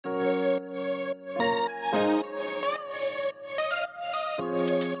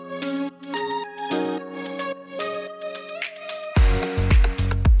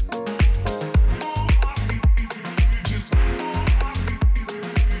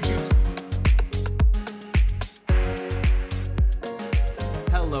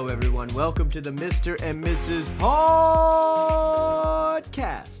Hello, everyone. Welcome to the Mr. and Mrs.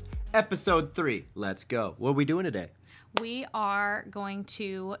 Podcast, Episode 3. Let's go. What are we doing today? We are going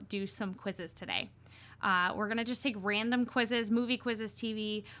to do some quizzes today. We're going to just take random quizzes, movie quizzes,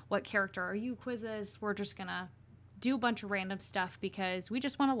 TV, what character are you quizzes. We're just going to do a bunch of random stuff because we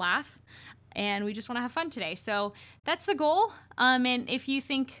just want to laugh and we just want to have fun today. So that's the goal. And if you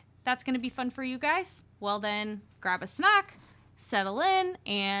think that's going to be fun for you guys, well then grab a snack, settle in,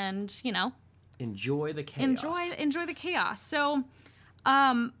 and, enjoy the chaos. Enjoy the chaos. So,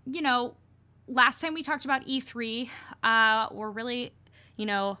 last time we talked about E3, we're really,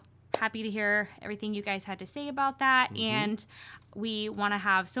 happy to hear everything you guys had to say about that. Mm-hmm. And we want to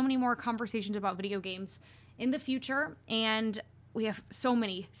have so many more conversations about video games in the future. And we have so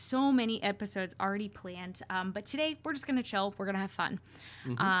many episodes already planned. But today we're just going to chill. We're going to have fun.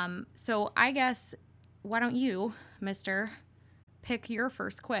 Mm-hmm. So I guess, why don't you, Mr., pick your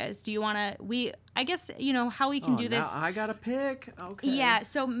first quiz? Do you want to, how we can do this. Now I got to pick? Okay. Yeah.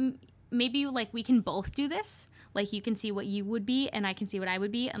 So maybe we can both do this. Like you can see what you would be and I can see what I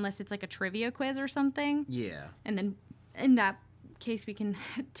would be, unless it's like a trivia quiz or something. Yeah. And then in that case we can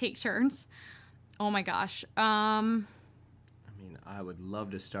take turns. Oh my gosh. I would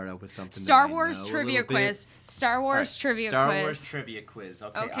love to start out with something. Star Wars trivia quiz. Star Wars trivia quiz. Star Wars trivia quiz.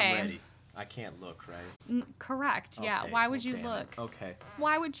 Okay, I'm ready. I can't look, right? Correct. Yeah. Okay, Why would you look? Okay.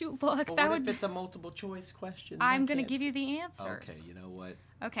 Why would you look? Well, what if it's a multiple choice question? I'm going to give you the answers. Okay, you know what?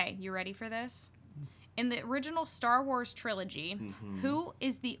 Okay, you ready for this? In the original Star Wars trilogy, who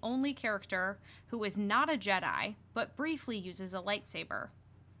is the only character who is not a Jedi, but briefly uses a lightsaber?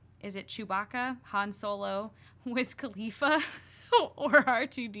 Is it Chewbacca, Han Solo, Wiz Khalifa, or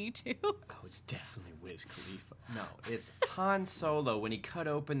R2-D2? Oh, it's definitely Wiz Khalifa. No, it's Han Solo when he cut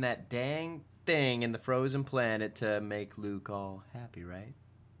open that dang thing in the frozen planet to make Luke all happy, right?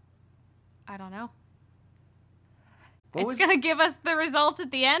 I don't know. It's going to give us the results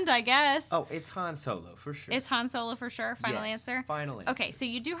at the end, I guess. Oh, it's Han Solo, for sure. It's Han Solo, for sure. Final answer? Final answer. Okay, so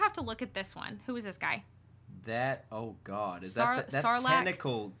you do have to look at this one. Who is this guy? Oh God, is that's Sarlacc,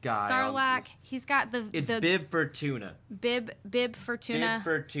 tentacle guy? Sarlacc. He's got It's Bib Fortuna. Bib Fortuna. Bib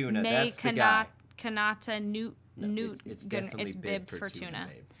Fortuna. May That's the guy. Kanata Newt. It's definitely It's Bib Fortuna.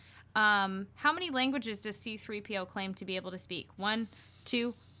 Babe. How many languages does C-3PO claim to be able to speak? 1,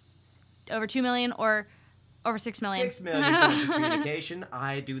 2, over 2 million, or over 6 million? 6 million points of communication.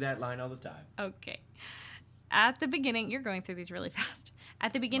 I do that line all the time. Okay. At the beginning, you're going through these really fast.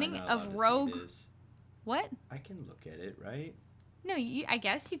 At the beginning of Rogue. What? I can look at it, right? No, I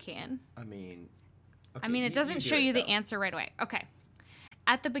guess you can. It doesn't show you the answer right away. Okay.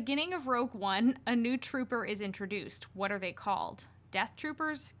 At the beginning of Rogue One, a new trooper is introduced. What are they called? Death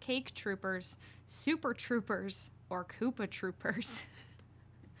Troopers, Cake Troopers, Super Troopers, or Koopa Troopers?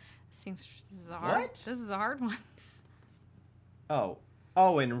 This is hard. What? This is a hard one.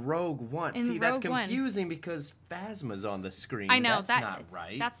 Oh, in Rogue One. See, that's Rogue confusing because Phasma's on the screen. I know. That's not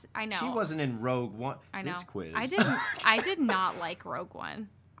right. I know. She wasn't in Rogue One. I know. This quiz. I did not like Rogue One.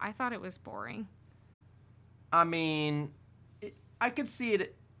 I thought it was boring. I could see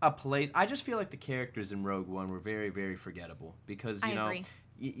it a place. I just feel like the characters in Rogue One were very, very forgettable because, agree.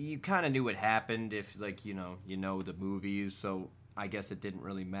 you kind of knew what happened if, you know the movies, so I guess it didn't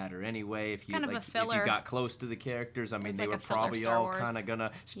really matter anyway. If you kind of a filler. If you got close to the characters, they were a probably Star all Wars. kind of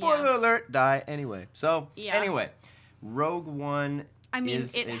gonna alert die anyway. So anyway, Rogue One.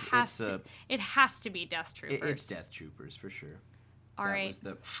 It has to be Death Troopers. It's Death Troopers for sure. All right. Was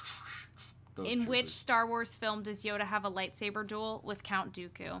the in which Star Wars film does Yoda have a lightsaber duel with Count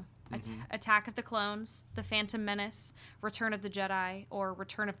Dooku? Attack of the Clones, The Phantom Menace, Return of the Jedi, or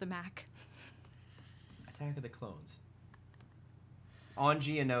Return of the Mac? Attack of the Clones. On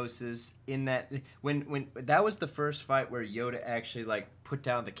Geonosis, in that when that was the first fight where Yoda actually put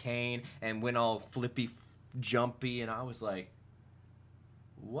down the cane and went all flippy, jumpy, and I was like,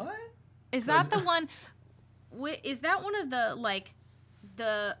 "What?" Is that the one? Is that one of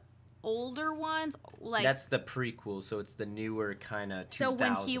the older ones? That's the prequel, so it's the newer kind of 2000. So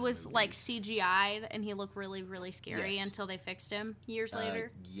when he was movies. CGI'd and he looked really, really scary until they fixed him years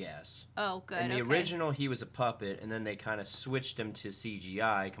later? Yes. Oh, good. In the original, he was a puppet, and then they kind of switched him to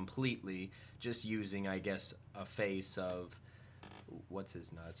CGI completely, just using, I guess, a face of... What's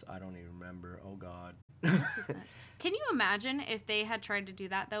his nuts? I don't even remember. Oh, God. What's his nuts? Can you imagine if they had tried to do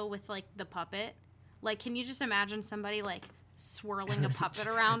that, though, with, the puppet? Can you just imagine somebody, swirling a puppet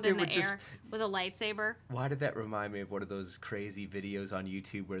around in the air with a lightsaber? Why did that remind me of one of those crazy videos on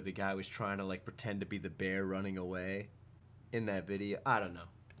YouTube where the guy was trying to pretend to be the bear running away in that video? I don't know.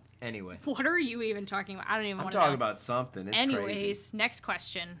 Anyway. What are you even talking about? I don't even I'm want to know. talking about something. It's Anyways, crazy. next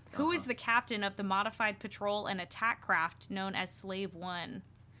question. Who is the captain of the modified patrol and attack craft known as Slave One?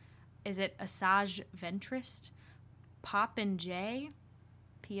 Is it Asajj Ventress, Popin J,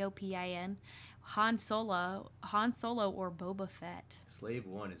 Popin, Han Solo, or Boba Fett? Slave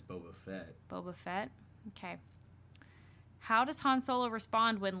One is Boba Fett. Boba Fett? Okay. How does Han Solo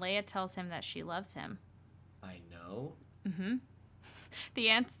respond when Leia tells him that she loves him? I know. Mm-hmm. The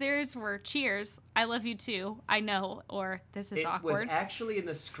answers were cheers, I love you too, I know, or this is awkward. It was actually in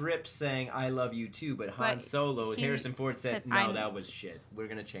the script saying I love you too, but Han Solo, Harrison Ford said, no, that was shit. We're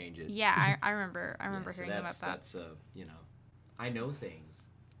going to change it. Yeah, I remember hearing about that. That's, I know things.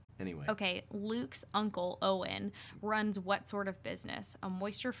 Anyway. Okay, Luke's uncle, Owen, runs what sort of business? A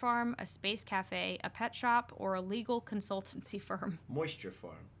moisture farm, a space cafe, a pet shop, or a legal consultancy firm? Moisture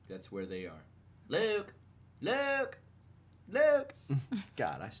farm. That's where they are. Luke!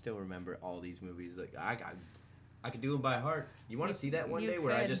 God, I still remember all these movies. Like I could do them by heart. You want to see that one day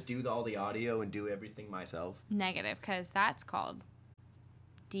where I just do all the audio and do everything myself? Negative, because that's called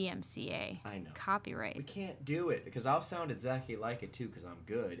DMCA. I know. Copyright. We can't do it because I'll sound exactly like it too because I'm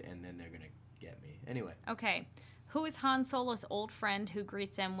good, and then they're gonna get me. Anyway. Okay. Who is Han Solo's old friend who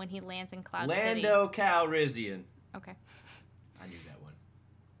greets him when he lands in Cloud City? Lando Calrissian. Okay. I knew that one.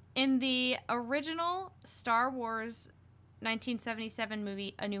 In the original Star Wars 1977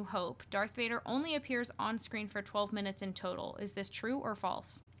 movie A New Hope, Darth Vader only appears on screen for 12 minutes in total. Is this true or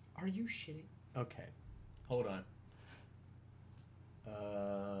false? Are you shitting? Okay. Hold on.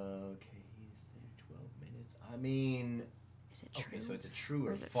 Okay, he's there 12 minutes. I mean... Is it true? Okay, so it's a true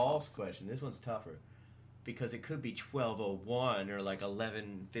or is it false question. This one's tougher. Because it could be 12:01 or like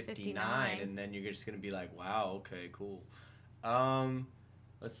 11:59, and then you're just going to be like, wow, okay, cool.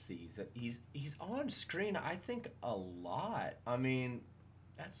 Let's see. He's on screen, I think, a lot. I mean,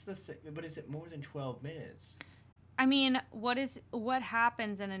 that's the thing. But is it more than 12 minutes? I mean, what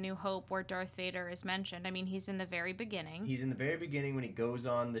happens in A New Hope where Darth Vader is mentioned? I mean, he's in the very beginning. He's in the very beginning when he goes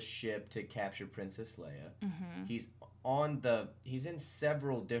on the ship to capture Princess Leia. Mm-hmm. He's in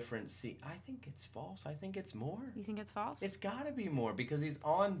several different scenes. I think it's false. I think it's more. You think it's false? It's got to be more because he's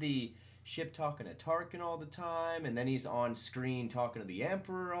on the ship talking to Tarkin all the time, and then he's on screen talking to the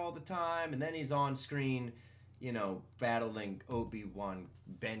Emperor all the time, and then he's on screen, battling Obi-Wan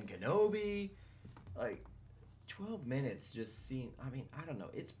Ben Kenobi. Like, 12 minutes just seem, I don't know,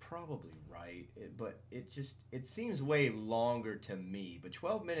 it's probably right, but it seems way longer to me. But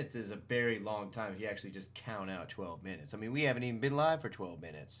 12 minutes is a very long time if you actually just count out 12 minutes. I mean, we haven't even been live for 12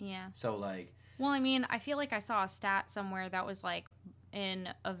 minutes. Yeah. So, like... Well, I mean, I feel like I saw a stat somewhere that was, like, in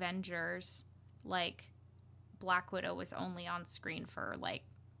Avengers, like, Black Widow was only on screen for, like,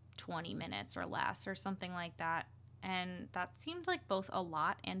 20 minutes or less or something like that. And that seemed like both a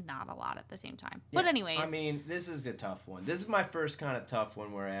lot and not a lot at the same time. Yeah, but anyways. I mean, this is a tough one. This is my first kind of tough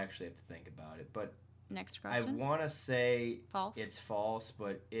one where I actually have to think about it. But next question. I want to say false. It's false,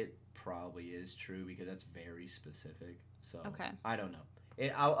 but it probably is true because that's very specific. So okay. I don't know.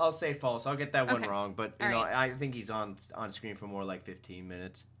 I'll say false. I'll get that one wrong. But, I think he's on screen for more like 15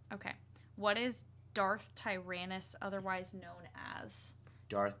 minutes. Okay. What is Darth Tyrannus otherwise known as?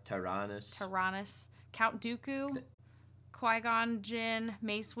 Darth Tyrannus. Count Dooku, Qui-Gon Jinn,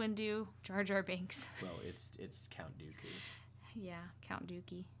 Mace Windu, Jar Jar Binks. Well, it's Count Dooku. Yeah, Count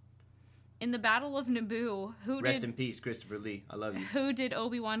Dookie. In the Battle of Naboo, Rest in peace, Christopher Lee. I love you. Who did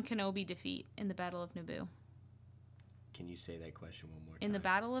Obi-Wan Kenobi defeat in the Battle of Naboo? Can you say that question one more time? In the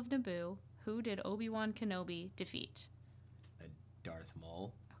Battle of Naboo, who did Obi-Wan Kenobi defeat? Darth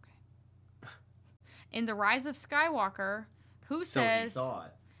Maul. Okay. In The Rise of Skywalker, who says...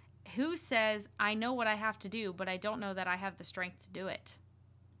 Who says, I know what I have to do, but I don't know that I have the strength to do it?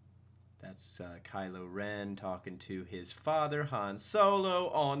 That's Kylo Ren talking to his father, Han Solo,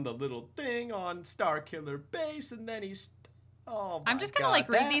 on the little thing on Starkiller Base, and then he's... Oh, my I'm just going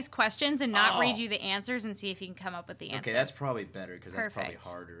to, read these questions and not read you the answers and see if you can come up with the answer. Okay, that's probably better, because that's probably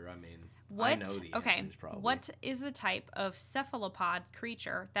harder. I mean, I know the answers, probably. What is the type of cephalopod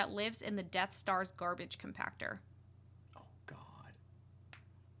creature that lives in the Death Star's garbage compactor?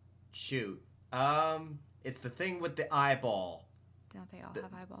 Shoot. It's the thing with the eyeball. Don't they all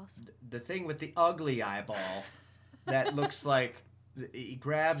have eyeballs? The thing with the ugly eyeball that looks like he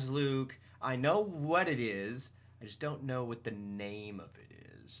grabs Luke. I know what it is. I just don't know what the name of it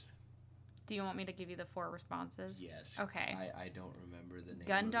is. Do you want me to give you the 4 responses? Yes. Okay. I don't remember the name.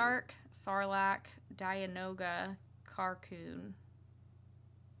 Gundark, Sarlacc, Dianoga, Carcoon.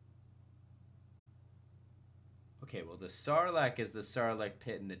 Okay, well, the Sarlacc is the Sarlacc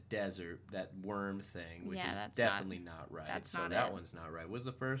pit in the desert, that worm thing, which Yeah, is that's definitely not right. that's so not that it. one's not right. What's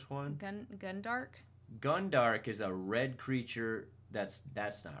the first one? Gundark? Gundark is a red creature. That's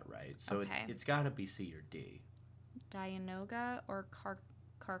not right. So Okay. it's got to be C or D. Dianoga or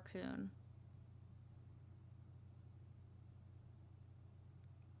Carcoon?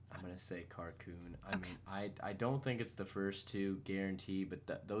 I'm gonna say Carcoon. I Okay. mean, I don't think it's the first two, guarantee,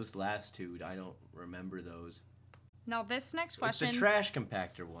 but those last two, I don't remember those. Now, this next question... It's the trash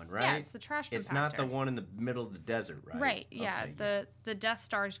compactor one, right? Yeah, it's the trash compactor. It's not the one in the middle of the desert, right? Right, yeah. Okay, The Death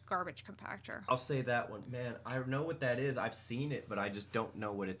Star's garbage compactor. I'll say that one. Man, I know what that is. I've seen it, but I just don't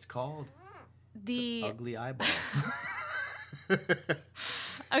know what it's called. The It's an ugly eyeball.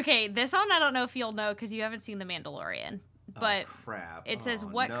 Okay, this one I don't know if you'll know because you haven't seen The Mandalorian. But oh, crap. it says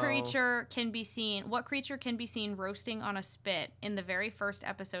what creature can be seen roasting on a spit in the very first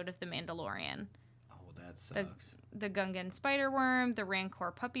episode of The Mandalorian? Oh, that sucks. The Gungan spider worm, the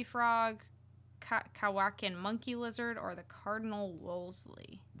Rancor puppy frog, Kawakan monkey lizard, or the Cardinal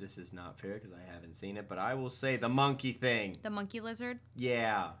Wolseley? This is not fair because I haven't seen it, but I will say the monkey thing. The monkey lizard?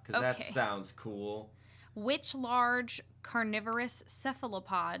 Yeah, because that Okay. sounds cool. Which large carnivorous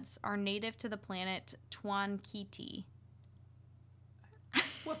cephalopods are native to the planet Twankiti?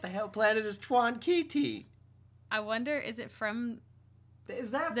 What the hell planet is Twankiti? I wonder, is it from...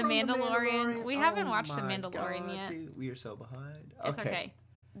 Is that The from Mandalorian? We haven't watched The my Mandalorian God, yet. Dude, we are so behind. It's okay.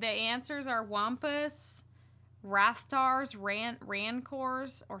 The answers are Wampus, Rathtars,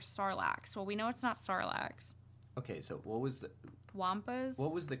 Rancors, or Sarlaccs. Well, we know it's not Sarlaccs. Okay, so what was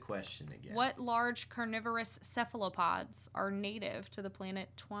Wampas. the question again? What large carnivorous cephalopods are native to the planet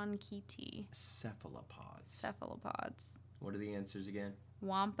Twankiti? Cephalopods. What are the answers again?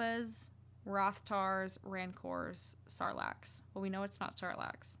 Wampas, Rathtars, Rancors, Sarlaccs. Well, we know it's not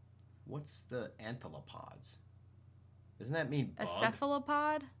Sarlaccs. What's the anthelopods? Doesn't that mean A bug?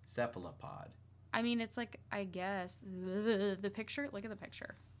 cephalopod? Cephalopod. I mean, it's like, I guess, the picture. Look at the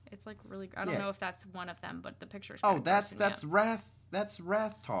picture. It's like really. I don't Yeah. know if that's one of them, but the picture's. Oh, kinda that's grossing me Wrath. That's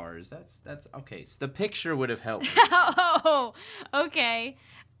Rathtars. That's okay. So the picture would have helped me. out. Oh, okay.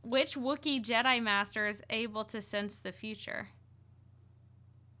 Which Wookiee Jedi Master is able to sense the future?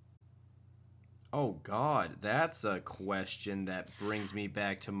 Oh God, that's a question that brings me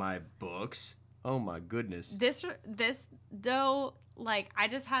back to my books. Oh my goodness. This though, like, I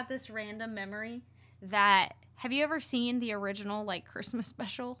just had this random memory that. Have you ever seen the original, like, Christmas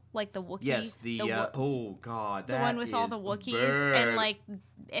special? Like, the Wookiee? Yes, oh God, the one with all the Wookiees. And, like,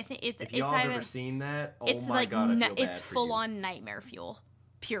 if y'all have ever seen that, oh it's my like God, I feel bad it's for full you. on nightmare fuel.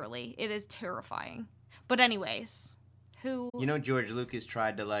 Purely. It is terrifying. But anyways, who... You know, George Lucas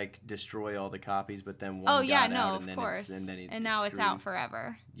tried to, like, destroy all the copies, but then one Oh, yeah, got no, out, of and then course. and And now it's out streamed.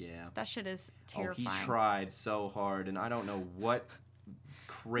 forever. Yeah. That shit is Oh, terrifying. he tried so hard, and I don't know what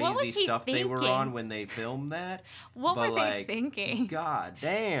What was crazy he stuff they were thinking? on when they filmed that. What but, were they like, thinking? God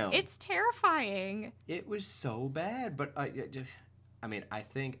damn. It's terrifying. It was so bad, but I mean, I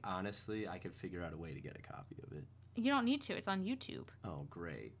think, honestly, I could figure out a way to get a copy of it. You don't need to. It's on YouTube. Oh,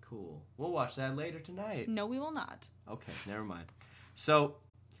 great. Cool. We'll watch that later tonight. No, we will not. Okay, never mind. So,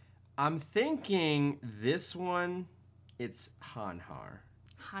 I'm thinking this one, it's Hanhar.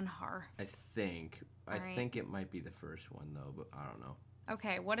 Hanhar. I think. I Alright. think it might be the first one, though, but I don't know.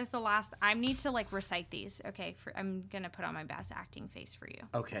 Okay, what is the last... I need to, like, recite these. Okay, I'm going to put on my best acting face for you.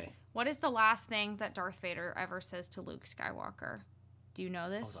 Okay. What is the last thing that Darth Vader ever says to Luke Skywalker? Do you know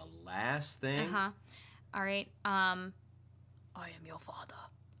this? Oh, the last thing? Uh-huh. All right. I am your father.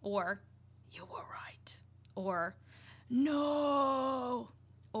 Or, you were right. Or, no.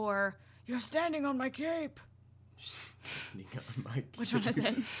 Or, you're standing on my cape. Which one is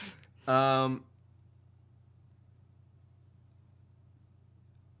it?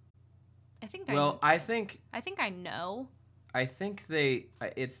 I think Well, I think I know.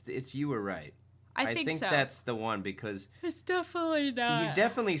 it's you were right. I think so. that's the one because It's definitely not. he's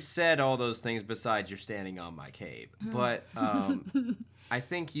definitely said all those things besides you're standing on my cape. But I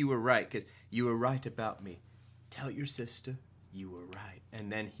think you were right because you were right about me. Tell your sister you were right.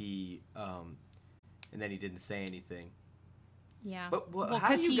 And then he didn't say anything. Yeah. But well,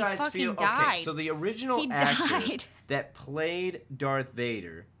 how do you he guys fucking feel? died. Okay, so the original He actor died. that played Darth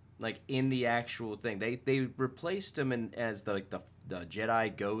Vader, like in the actual thing, they replaced him as the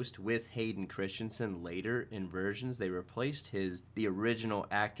Jedi Ghost with Hayden Christensen later in versions. They replaced the original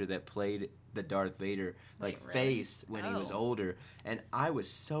actor that played the Darth Vader Wait, really? face when he was Oh. older, and I was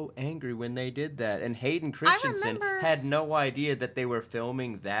so angry when they did that. And Hayden Christensen remember- had no idea that they were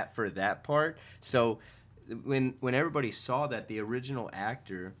filming that for that part. So when everybody saw that, the original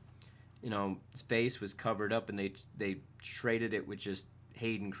actor his face was covered up and they traded it with just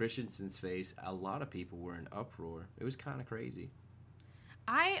Hayden Christensen's face, a lot of people were in uproar. It was kind of crazy.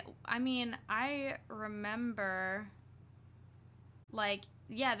 I mean, I remember, like,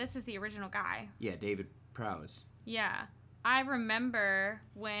 yeah, this is the original guy. Yeah, David Prowse. Yeah. I remember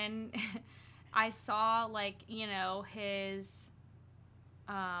when I saw, like, his,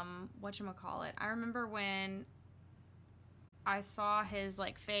 whatchamacallit. I remember when I saw his,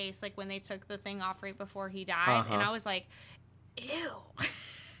 like, face, like, when they took the thing off right before he died, and I was like, ew.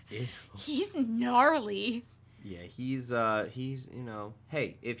 Ew. He's gnarly. Yeah, he's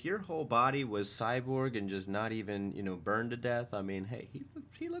hey, if your whole body was cyborg and just not even, burned to death, I mean, hey,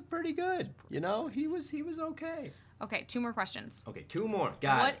 he looked pretty good. He was okay. Okay, 2 more questions. Okay, 2 more.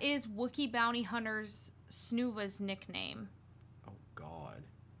 Got it. What is Wookiee bounty hunter's Snuva's nickname? Oh God.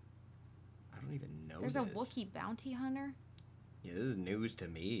 I don't even know. There's a Wookiee bounty hunter? Yeah, this is news to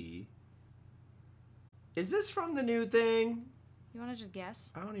me. Is this from the new thing? You want to just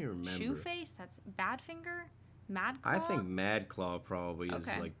guess? I don't even remember. Shoeface? That's Badfinger? Mad Claw? I think Mad Claw probably is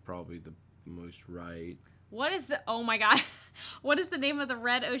Okay. probably the most right. What is the... Oh my god. What is the name of the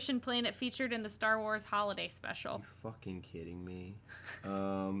red ocean planet featured in the Star Wars holiday special? You fucking kidding me?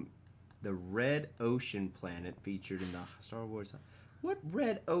 The red ocean planet featured in the Star Wars. What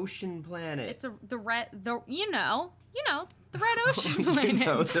red ocean planet? It's the red red ocean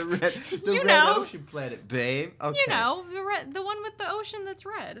planet. the red ocean planet, babe. Okay. The one with the ocean that's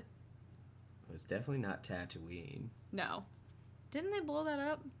red. It's definitely not Tatooine. No. Didn't they blow that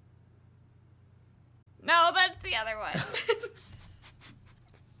up? No, that's the other one.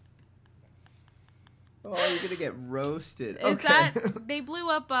 Oh, you're gonna get roasted. Is okay. that they blew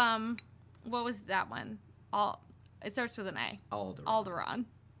up? What was that one? It starts with an A. Alderaan.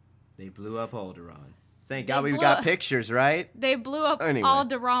 They blew up Alderaan. Thank God we've got pictures, right? They blew up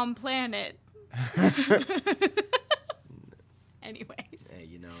Alderaan planet. Anyways. Hey,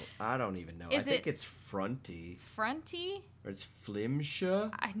 I don't even know. I think it's Fronty. Fronty? Or it's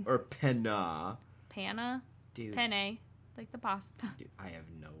Flimsha? Or Penna? Panna? Dude. Penne. Like the pasta. Dude, I have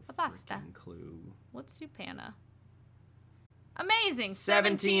no pasta. clue. Let's do Panna. Amazing.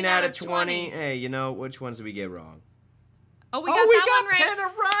 17 out of 20. Hey, which ones did we get wrong? Oh, we got that one right. Penna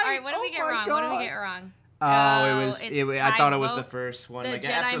right. All right, what did we get wrong? God. What did we get wrong? I thought it was the first one. The like Jedi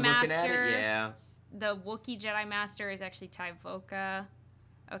after Master, looking at it, yeah. The Wookiee Jedi Master is actually Tyvoka.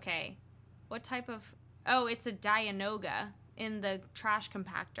 Okay. What type of... Oh, it's a Dianoga in the trash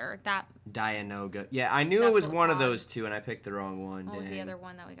compactor. That Dianoga. Yeah, I knew it was one of those two, and I picked the wrong one. What was the other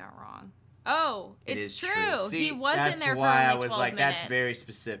one that we got wrong? Oh, it's true. See, he was in there for only 12 minutes. That's why I was like, that's very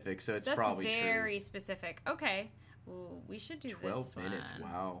specific, so it's probably true. That's very specific. Okay. Ooh, we should do 12 minutes,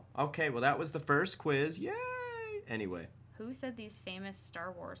 one. wow. Okay, well, that was the first quiz. Yay! Anyway. Who said these famous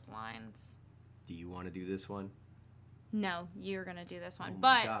Star Wars lines? Do you want to do this one? No, you're gonna do this one. Oh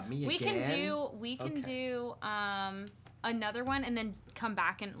but God, me we again? can do another one and then come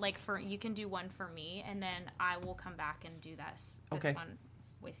back and you can do one for me and then I will come back and do this one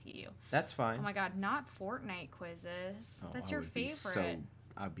with you. That's fine. Oh my God, not Fortnite quizzes. That's your favorite.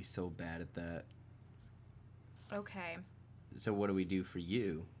 I'd be so bad at that. Okay. So what do we do for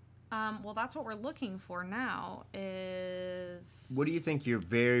you? Well, that's what we're looking for now is... What do you think you're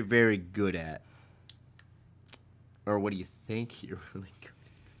very, very good at? Or what do you think you're really good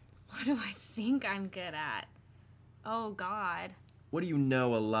at? What do I think I'm good at? Oh, God. What do you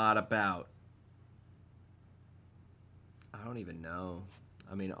know a lot about? I don't even know.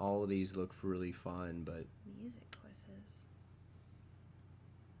 I mean, all of these look really fun, but... Music quizzes.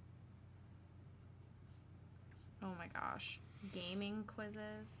 Oh, my gosh. Gaming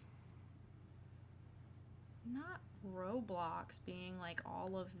quizzes. Not Roblox being like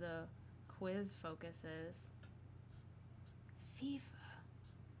all of the quiz focuses. FIFA.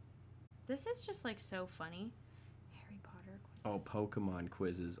 This is just like so funny. Harry Potter quizzes. Oh, Pokemon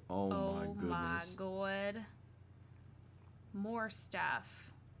quizzes. Oh my goodness. Oh my god. More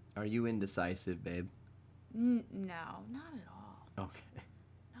stuff. Are you indecisive, babe? No, not at all. Okay.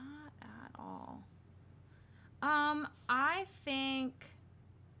 Not at all. I think...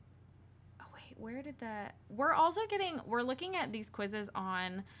 Oh, wait, where did that... We're looking at these quizzes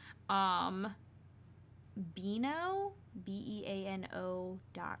on, Beano, BEANO.com.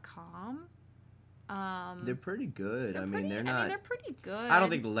 They're pretty good. They're pretty good. I don't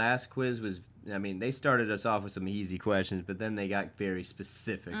think the last quiz was... I mean, they started us off with some easy questions, but then they got very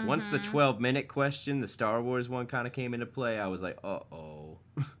specific. Mm-hmm. Once the 12-minute question, the Star Wars one, kind of came into play, I was like, uh-oh.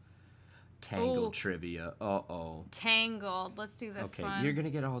 Tangled trivia. Uh-oh. Tangled. Let's do this one. Okay, you're going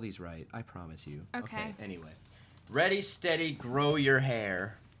to get all these right. I promise you. Okay. Anyway. Ready, steady, grow your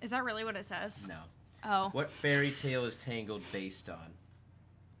hair. Is that really what it says? No. Oh. What fairy tale is Tangled based on?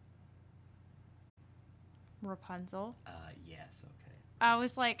 Rapunzel. Yes, okay. I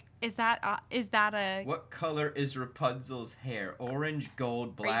was like, is that a... What color is Rapunzel's hair? Orange,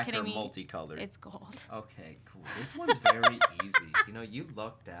 gold, black, or kidding me? multicolored? It's gold. Okay, cool. This one's very easy. You know, you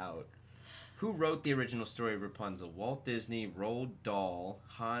lucked out. Who wrote the original story of Rapunzel? Walt Disney, Roald Dahl,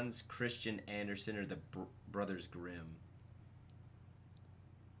 Hans Christian Andersen, or the Brothers Grimm?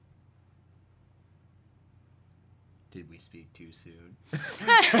 Did we speak too soon?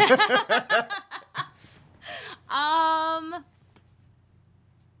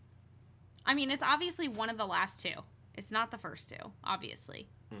 I mean, it's obviously one of the last two. It's not the first two, obviously.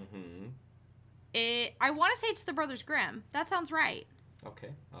 Mm-hmm. I want to say it's the Brothers Grimm. That sounds right. Okay,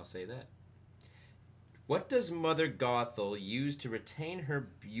 I'll say that. What does Mother Gothel use to retain her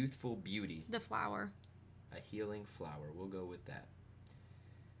youthful beauty? The flower. A healing flower. We'll go with that.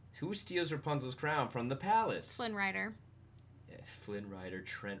 Who steals Rapunzel's crown from the palace? Flynn Rider. Yeah, Flynn Rider,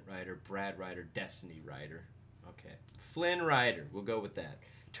 Trent Rider, Brad Rider, Destiny Rider. Okay. Flynn Rider. We'll go with that.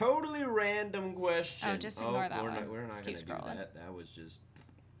 Totally random question. Oh, just ignore that one. We're not Just going keep to do scrolling. that. That was just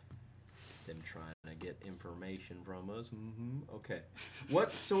them trying to get information from us. Mm-hmm. Okay.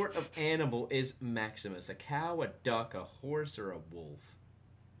 What sort of animal is Maximus? A cow, a duck, a horse, or a wolf?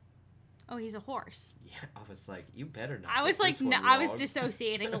 Oh, he's a horse. Yeah, I was like, you better not. I was get like, this one I was wrong.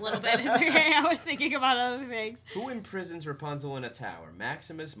 dissociating a little bit. It's okay. I was thinking about other things. Who imprisons Rapunzel in a tower?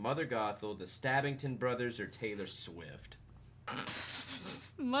 Maximus, Mother Gothel, the Stabbington brothers, or Taylor Swift?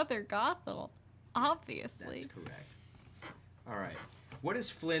 Mother Gothel. Obviously. That's correct. All right. What is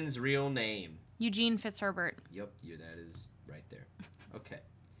Flynn's real name? Eugene Fitzherbert. Yep, that is right there. Okay.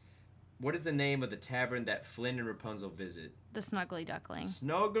 What is the name of the tavern that Flynn and Rapunzel visit? The Snuggly Duckling.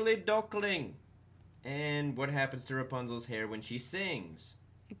 Snuggly Duckling. And what happens to Rapunzel's hair when she sings?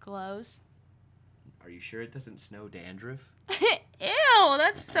 It glows. Are you sure it doesn't snow dandruff? Ew,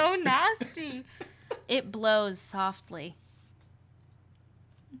 that's so nasty. It blows softly.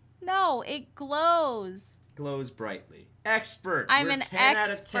 No, it glows. Glows brightly. Expert. I'm We're an 10 out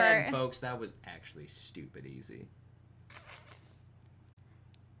of 10, expert. folks. That was actually stupid easy.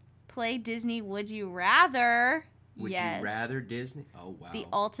 Play Disney Would You Rather. Would Yes. you rather Disney? Oh, wow. The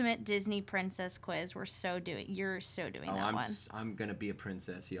ultimate Disney princess quiz. You're so doing that one. I'm going to be a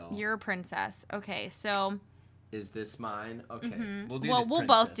princess, y'all. You're a princess. Okay, so Is this mine? Okay. mhm. We'll do Well, the we'll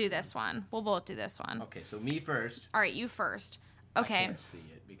princess both do this one. We'll both do this one. Okay, so me first. All right, you first. I Okay. can't see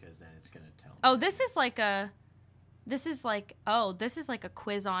it because then it's going to tell me. Oh, this is like a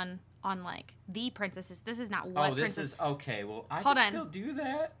quiz on like the princesses. This is not what this princess. is okay. Well, I Hold can on. still do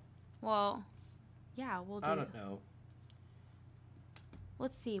that. Well, yeah, we'll do. I don't know.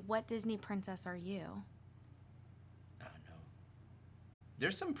 Let's see. What Disney princess are you? I don't know.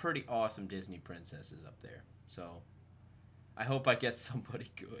 There's some pretty awesome Disney princesses up there. So, I hope I get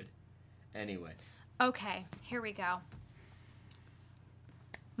somebody good. Anyway. Okay, here we go.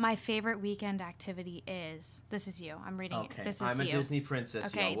 My favorite weekend activity is. This is you. I'm reading. Okay. This is I'm a you. Disney princess,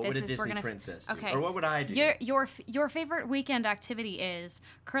 Okay, y'all. What this would a is- we're Disney gonna- princess do? okay. Or what would I do? Your favorite weekend activity is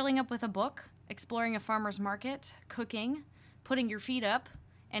curling up with a book, exploring a farmer's market, cooking, putting your feet up,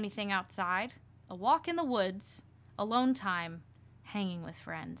 anything outside, a walk in the woods, alone time, hanging with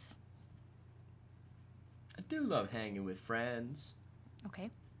friends. I do love hanging with friends.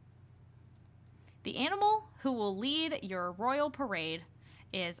 Okay. The animal who will lead your royal parade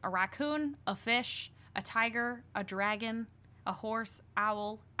is a raccoon, a fish, a tiger, a dragon, a horse,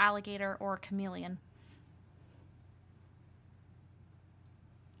 owl, alligator, or a chameleon.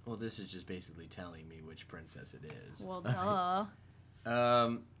 Well, this is just basically telling me which princess it is. Well, duh.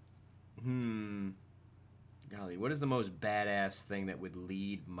 Golly, what is the most badass thing that would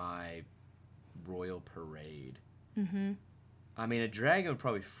lead my royal parade? Mm-hmm. I mean, a dragon would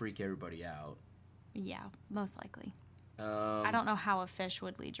probably freak everybody out. Yeah, most likely. I don't know how a fish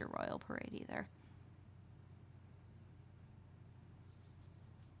would lead your royal parade either.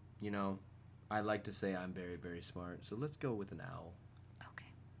 You know, I like to say I'm very, very smart, so let's go with an owl. Okay.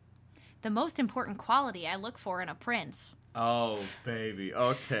 The most important quality I look for in a prince Oh, baby.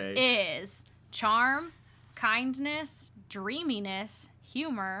 Okay. is charm, kindness, dreaminess,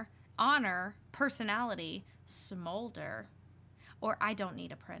 humor, honor, personality, smolder, or I don't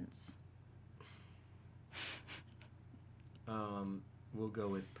need a prince. We'll go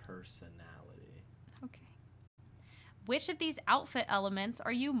with personality. Okay. Which of these outfit elements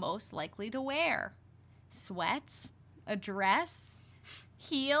are you most likely to wear? Sweats, a dress,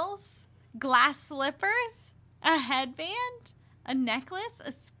 heels, glass slippers, a headband, a necklace,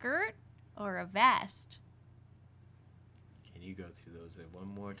 a skirt, or a vest? Can Can you go through those one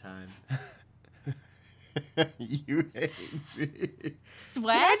more time? You hate me.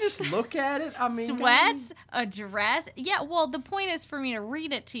 Sweats? Can I just look at it? I mean, sweats, a dress. Yeah, well, the point is for me to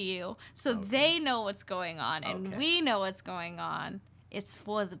read it to you so Okay. they know what's going on and Okay. we know what's going on. It's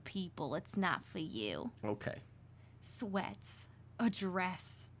for the people. It's not for you. Okay. Sweats, a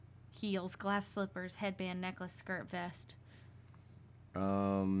dress, heels, glass slippers, headband, necklace, skirt, vest. Which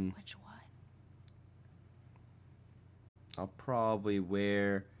one? I'll probably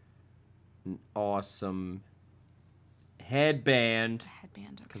wear an awesome headband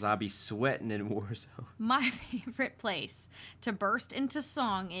Headband. Okay. because I'll be sweating in Warzone. My favorite place to burst into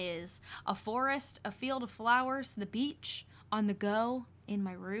song is a forest, a field of flowers, the beach, on the go, in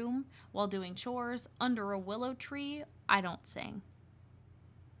my room, while doing chores, under a willow tree. I don't sing.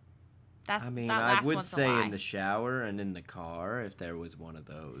 That's I mean, that I last would one's say a lie. in the shower and in the car if there was one of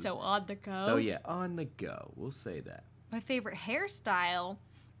those. So on the go. So yeah, on the go. We'll say that. My favorite hairstyle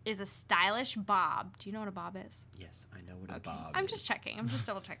is a stylish bob. Do you know what a bob is? Yes, I know what a Okay. bob I'm is. just checking. I'm just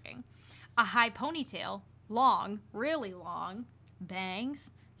double checking. A high ponytail, long, really long,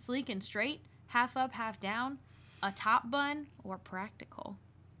 bangs, sleek and straight, half up, half down, a top bun, or practical.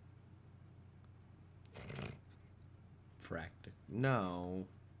 Practical. No.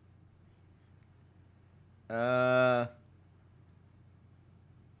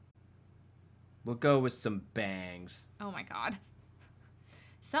 We'll go with some bangs. Oh my god.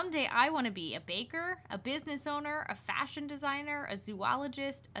 Someday I want to be a baker, a business owner, a fashion designer, a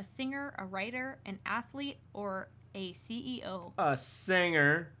zoologist, a singer, a writer, an athlete, or a CEO. A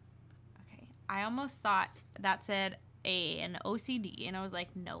singer. Okay. I almost thought that said an OCD, and I was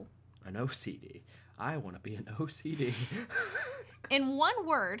like, no. An OCD. I want to be an OCD. In one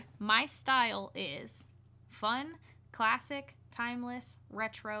word, my style is fun, classic, timeless,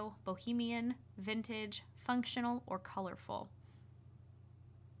 retro, bohemian, vintage, functional, or colorful.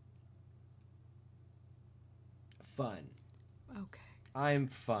 Fun. Okay. I'm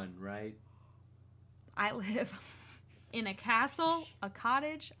fun, right? I live in a castle, a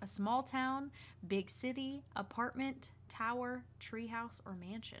cottage, a small town, big city, apartment, tower, treehouse, or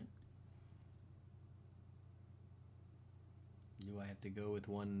mansion. Do I have to go with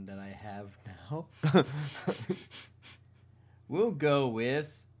one that I have now? We'll go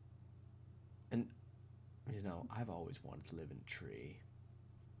with I've always wanted to live in a tree.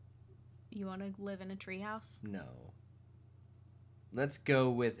 You want to live in a treehouse? No. Let's go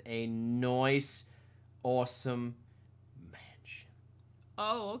with a nice, awesome mansion.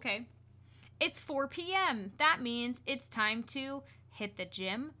 Oh, okay. It's 4 p.m. That means it's time to hit the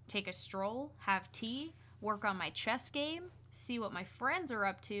gym, take a stroll, have tea, work on my chess game, see what my friends are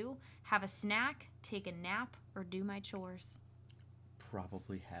up to, have a snack, take a nap, or do my chores.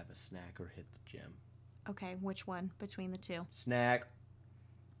 Probably have a snack or hit the gym. Okay, which one between the two? Snack.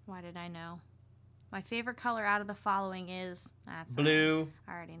 Why did I know? My favorite color out of the following is... That's Blue.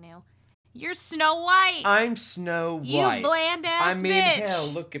 I already knew. You're Snow White! I'm Snow White. You bland-ass I mean, bitch! hell,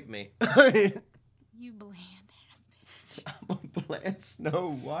 look at me. You bland-ass bitch. I'm a bland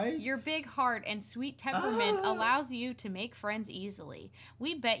Snow White. Your big heart and sweet temperament allows you to make friends easily.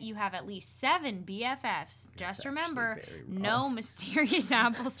 We bet you have at least 7 BFFs. Just remember, actually very no rough. mysterious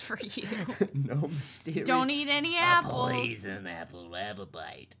apples for you. No mysterious. Don't eat any apples. apple, have a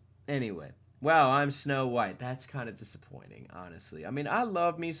bite. Anyway, wow, I'm Snow White. That's kind of disappointing, honestly. I mean, I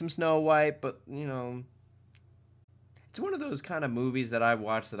love me some Snow White, but, it's one of those kind of movies that I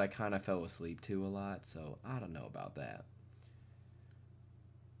watched that I kind of fell asleep to a lot, so I don't know about that.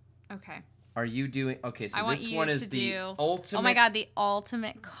 Okay. Are you doing... Okay, so I want this you one is to the do... ultimate... Oh my god, the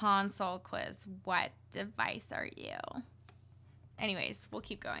ultimate console quiz. What device are you? Anyways, we'll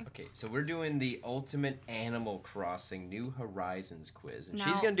keep going. Okay, so we're doing the ultimate Animal Crossing New Horizons quiz, and she's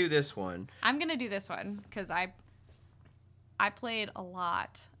Now- going to do this one. I'm going to do this one because I played a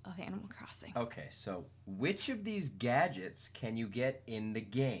lot of Animal Crossing. Okay, so which of these gadgets can you get in the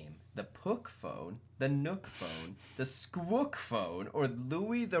game? The Pook phone, the Nook phone, the Squook phone, or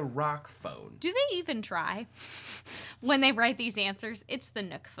Louie the Rock phone? Do they even try when they write these answers? It's the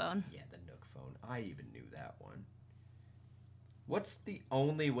Nook phone. Yeah, the Nook phone. I even knew that one. What's the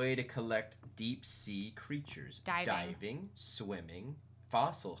only way to collect deep sea creatures? Diving. Diving, swimming,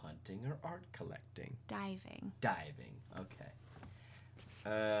 fossil hunting, or art collecting? Diving. Diving. Okay.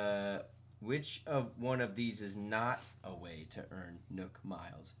 Which of one of these is not a way to earn Nook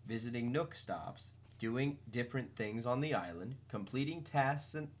miles? Visiting Nook stops, doing different things on the island, completing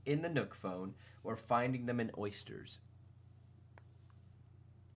tasks in the Nook phone, or finding them in oysters?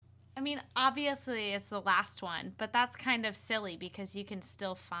 I mean, obviously it's the last one, but that's kind of silly because you can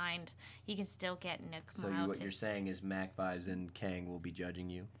still get Nook So Mile. what you're saying is Mac Vibes and Kang will be judging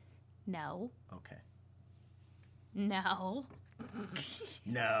you? No. Okay. No.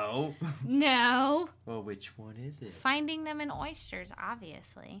 No. No. Well, which one is it? Finding them in oysters,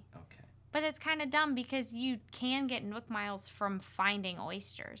 obviously. Okay. But it's kind of dumb because you can get Nook Miles from finding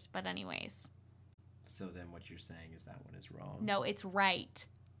oysters. But anyways. So then what you're saying is that one is wrong? No, it's right.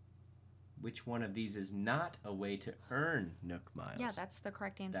 Which one of these is not a way to earn Nook Miles? Yeah, that's the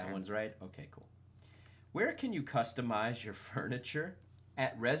correct answer. That one's right? Okay, cool. Where can you customize your furniture?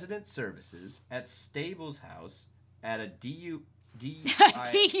 At Resident Services, at Stables House, at a DUI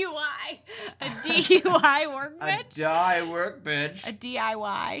A DUI workbench? A DIY workbench. A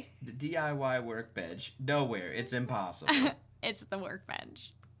DIY. The DIY workbench. Nowhere. It's impossible. It's the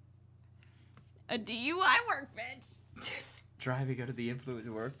workbench. A DUI workbench. Driving go to the influence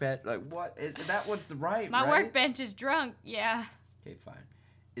workbench? Like, what? That one's the right, My right? workbench is drunk, yeah. Okay, fine.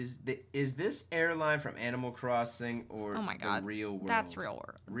 Is this airline from Animal Crossing or Oh my God. the real world? That's real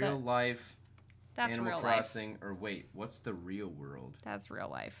world. Real life, That's Animal real Crossing, or wait, what's the real world? That's real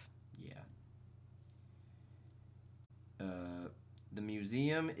life. Yeah. The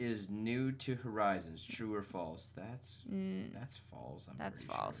museum is new to Horizons. True or false? That's false. That's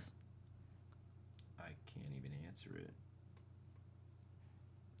false. Sure. I can't even answer it.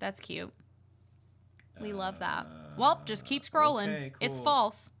 That's cute. We love that. Well, just keep scrolling. Okay, cool. It's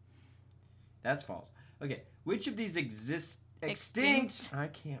false. That's false. Okay, which of these extinct? I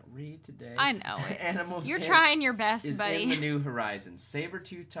can't read today. I know it. Animals. You're trying your best, is buddy. in the New Horizons.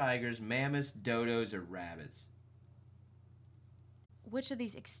 Saber-toothed tigers, mammoths, dodos, or rabbits? Which of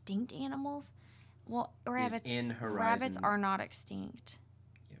these extinct animals? Well, rabbits. Is in Horizon. Rabbits are not extinct.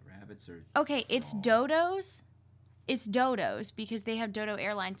 Yeah, rabbits are. Okay, it's dodos. It's dodos because they have Dodo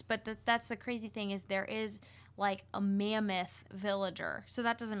Airlines. But that's the crazy thing is there is like a mammoth villager. So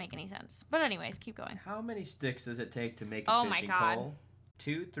that doesn't make any sense. But anyways, keep going. How many sticks does it take to make a Oh my fishing God. pole?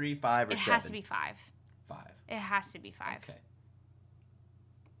 2, 3, 5, or It 7? has to be 5. 5. It has to be 5. Okay.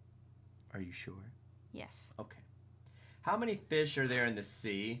 Are you sure? Yes. Okay. How many fish are there in the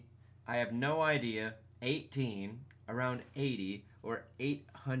sea? I have no idea. 18, around 80, or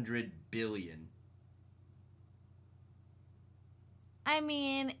 800 billion. I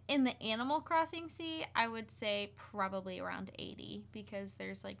mean, in the Animal Crossing sea, I would say probably around 80 because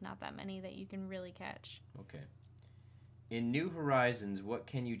there's like not that many that you can really catch. Okay. In New Horizons, what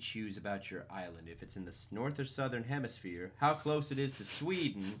can you choose about your island? If it's in the north or southern hemisphere, how close it is to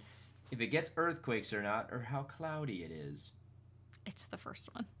Sweden, if it gets earthquakes or not, or how cloudy it is. It's the first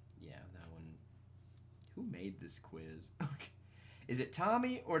one. Yeah, that one. Who made this quiz? Okay. Is it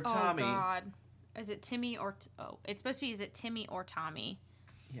Tommy or Tommy? Oh, God. Is it Timmy or... it's supposed to be, is it Timmy or Tommy?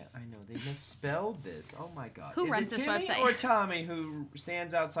 Yeah, I know. They misspelled this. Oh, my God. Who runs this website? Timmy or Tommy who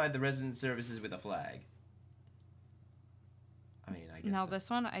stands outside the resident services with a flag? I mean, I guess... No, this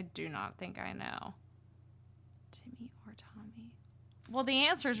one I do not think I know. Timmy or Tommy? Well, the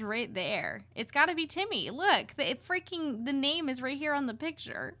answer's right there. It's got to be Timmy. Look, the name is right here on the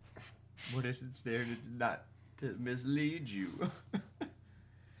picture. What if it's there to mislead you?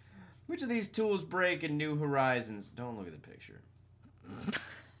 Which of these tools break in New Horizons? Don't look at the picture.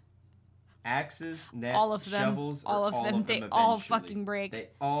 Axes, nets, All of them. shovels, All or of them. They all fucking break. They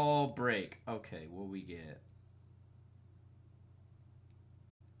all break. Okay, what we get?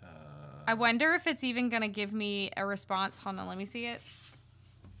 I wonder if it's even going to give me a response. Hold on, let me see it.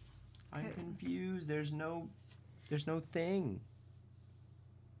 I'm confused. There's no thing.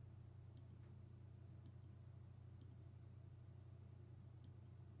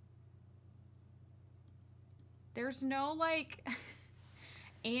 There's no like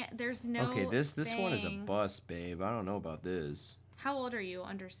there's no Okay, this one is a thing. bust, babe. I don't know about this. How old are you?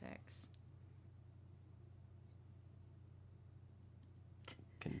 Under 6.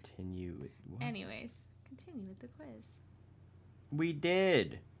 Continue with what? Anyways, continue with the quiz. We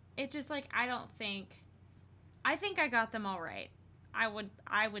did. It's just like I think I got them all right. I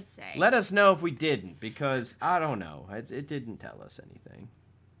would say. Let us know if we didn't, because I don't know. It didn't tell us anything.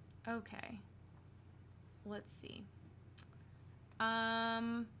 Okay. Let's see.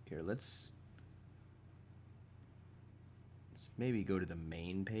 Here, let's maybe go to the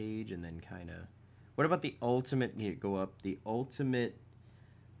main page and then kind of... What about the ultimate... Here, go up. The ultimate...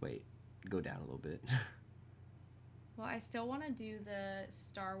 Wait, go down a little bit. Well, I still want to do the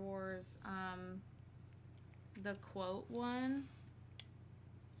Star Wars, the quote one.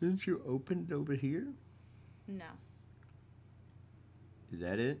 Didn't you open it over here? No. Is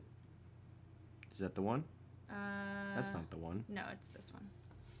that it? Is that the one? Uh, That's not the one. No, it's this one.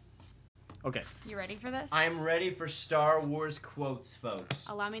 Okay. You ready for this? I'm ready for Star Wars quotes, folks.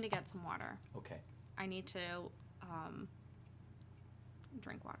 Allow me to get some water. Okay. I need to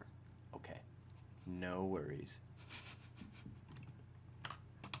drink water. Okay. No worries.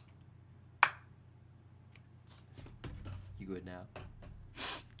 You good now?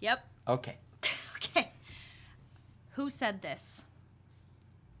 Yep. Okay. Okay. Who said this?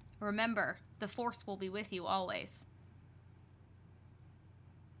 Remember, the Force will be with you always.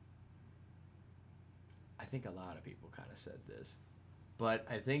 I think a lot of people kind of said this, but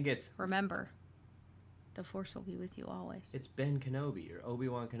I think Remember, the Force will be with you always. it's Ben Kenobi or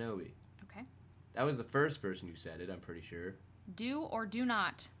Obi-Wan Kenobi. Okay. That was the first person who said it, I'm pretty sure. Do or do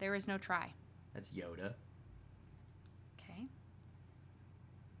not. There is no try. That's Yoda. Okay.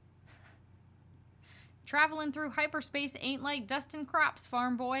 Traveling through hyperspace ain't like dusting crops,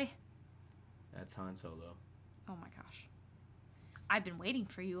 farm boy. That's Han Solo. Oh my gosh. I've been waiting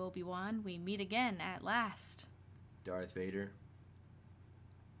for you, Obi-Wan. We meet again at last. Darth Vader.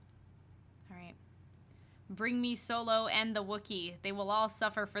 All right. Bring me Solo and the Wookiee. They will all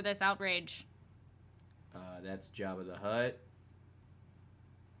suffer for this outrage. That's Jabba the Hutt.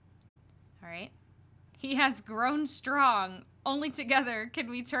 All right. He has grown strong. Only together can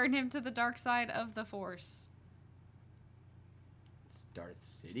we turn him to the dark side of the Force. It's Darth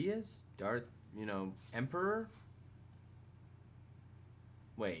Sidious? Darth, Emperor?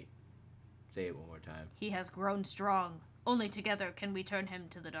 Wait. Say it one more time. He has grown strong. Only together can we turn him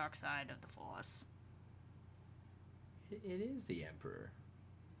to the dark side of the Force. It is the Emperor.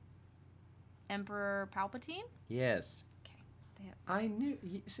 Emperor Palpatine? Yes. Okay. I knew.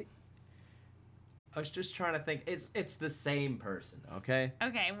 See, I was just trying to think. It's the same person, okay?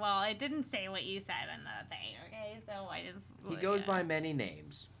 Okay, well, it didn't say what you said in the thing, okay? So I just... He goes by many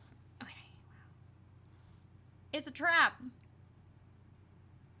names. Okay, wow. It's a trap.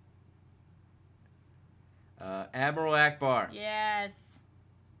 Admiral Akbar. Yes.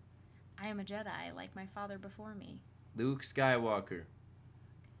 I am a Jedi, like my father before me. Luke Skywalker.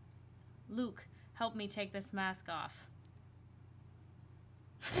 Luke, help me take this mask off.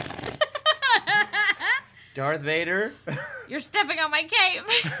 Darth Vader. You're stepping on my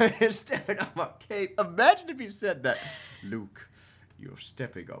cape. You're stepping on my cape. Imagine if you said that. Luke, you're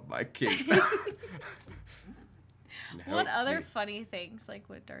stepping on my cape. What other funny things, like,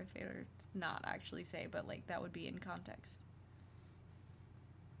 would Darth Vader not actually say, but, like, that would be in context?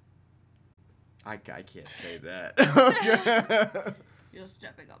 I can't say that. You're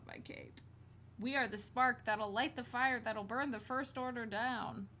stepping on my cape. We are the spark that'll light the fire that'll burn the First Order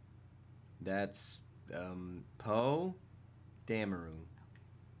down. That's, Poe Dameron.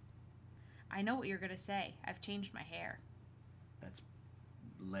 I know what you're gonna say. I've changed my hair. That's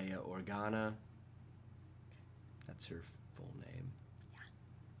Leia Organa. That's her full name. Yeah.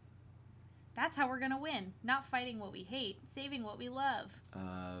 That's how we're gonna win. Not fighting what we hate, saving what we love.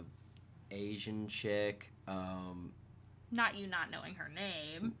 Asian chick. Not you not knowing her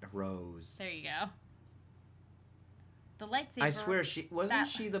name. Rose. There you go. The lightsaber. I swear,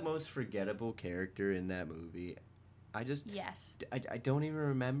 she the most forgettable character in that movie. Yes. I don't even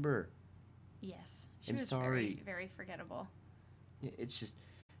remember. Yes. I'm sorry. Very, very forgettable. It's just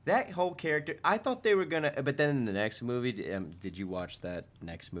that whole character. I thought they were gonna, but then in the next movie, did you watch that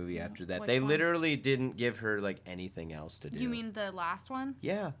next movie after that? Which They one? literally didn't give her like anything else to do. You mean the last one?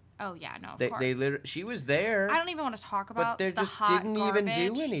 Yeah. Oh yeah, no, of They course. literally, she was there. I don't even want to talk about they the just hot didn't garbage,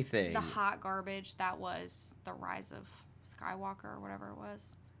 even do anything. The hot garbage that was the Rise of Skywalker or whatever it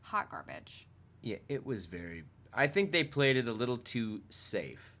was. Hot garbage. Yeah, it was very. I think they played it a little too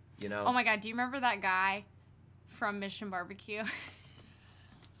safe. Oh my god, do you remember that guy from Mission Barbecue?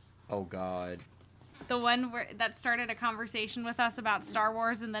 Oh god. The one that started a conversation with us about Star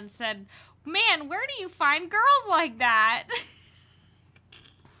Wars and then said, "Man, where do you find girls like that?"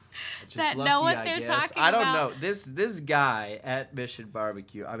 Just that lucky, know what I they're guess. talking I don't about. know. This guy at Mission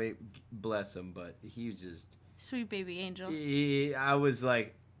Barbecue. I mean, bless him, but he was just. Sweet baby angel. I was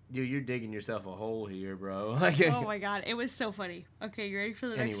like, dude, you're digging yourself a hole here, bro. Oh my god, it was so funny. Okay, you ready for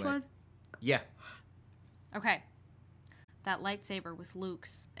the next one? Yeah. Okay. That lightsaber was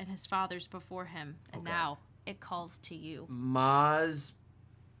Luke's and his father's before him, and now it calls to you. Maz.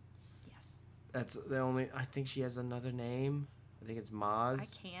 Yes. That's the only. I think she has another name. I think it's Maz. I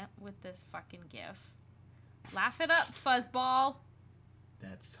can't with this fucking gif. Laugh it up, fuzzball.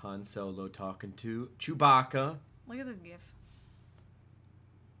 That's Han Solo talking to Chewbacca. Look at this gif.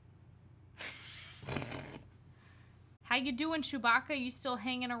 How you doing, Chewbacca? You still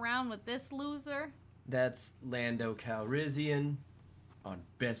hanging around with this loser? That's Lando Calrissian on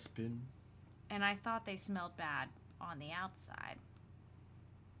Bespin. And I thought they smelled bad on the outside.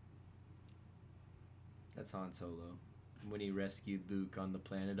 That's Han Solo. When he rescued Luke on the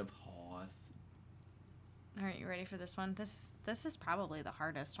planet of Hoth. All right, you ready for this one? This is probably the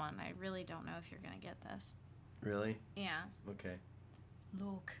hardest one. I really don't know if you're going to get this. Really? Yeah. Okay.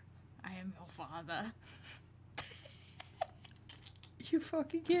 Luke, I am your father. You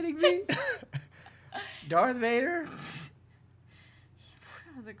fucking kidding me? Darth Vader?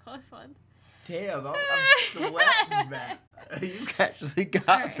 That was a close one. Damn, I'm sweating, man. You actually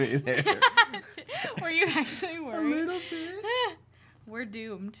got me there. Were you actually A worried? little bit. We're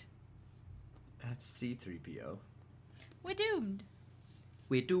doomed. That's C-3PO. We're doomed.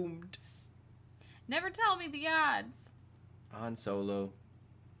 We're doomed. Never tell me the odds. Han Solo.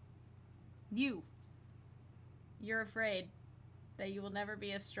 You're afraid that you will never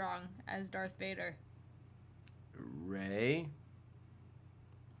be as strong as Darth Vader. Rey.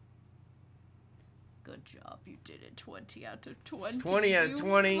 Good job. You did it. 20 out of 20. 20 out of You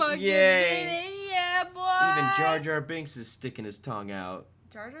 20. fucking Yay. did it. Yeah, boy. Even Jar Jar Binks is sticking his tongue out.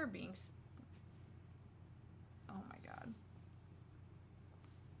 Jar Jar Binks. Oh my god.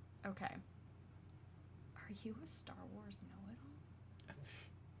 Okay. Are you a Star Wars know-it-all?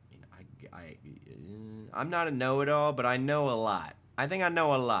 I'm not a know-it-all, but I know a lot. I think I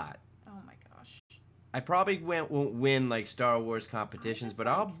know a lot. Oh my gosh. I probably won't win like Star Wars competitions, but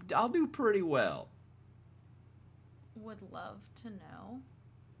I'll do pretty well. Would love to know.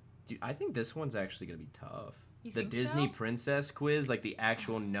 Dude, I think this one's actually gonna be tough. You The think Disney so? princess quiz, like the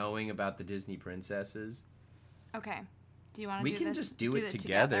actual knowing about the Disney princesses. Okay. Do you want to We do can this? just do it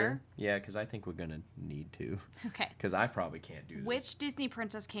together. Yeah, because I think we're gonna need to. Okay. Because I probably can't do this. Which Disney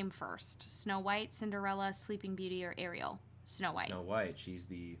princess came first? Snow White, Cinderella, Sleeping Beauty, or Ariel? Snow White. Snow White. She's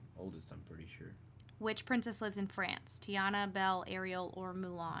the oldest, I'm pretty sure. Which princess lives in France? Tiana, Belle, Ariel, or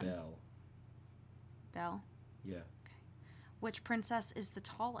Mulan? Belle. Belle? Yeah. Which princess is the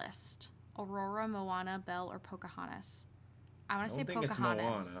tallest? Aurora, Moana, Belle, or Pocahontas? I want to say think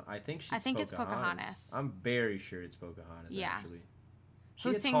Pocahontas. It's Moana. I think it's Pocahontas. I'm very sure it's Pocahontas, Yeah. actually.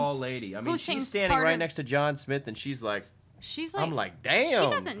 Who She's a tall lady. I mean, she's sings standing part right of- next to John Smith, and she's like, She's like, I'm like, damn. She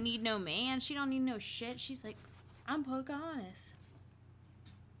doesn't need no man. She don't need no shit. She's like, I'm Pocahontas.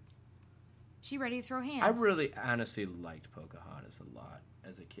 She ready to throw hands. I really honestly liked Pocahontas a lot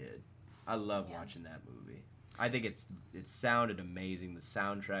as a kid. I love watching that movie. I think it sounded amazing. The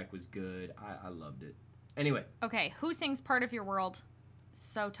soundtrack was good. I loved it. Anyway. Okay, who sings Part of Your World?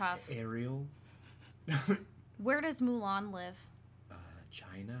 So tough. Ariel. Where does Mulan live?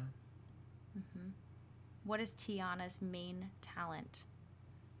 China. What is Tiana's main talent?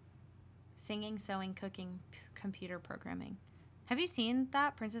 Singing, sewing, cooking, computer programming. Have you seen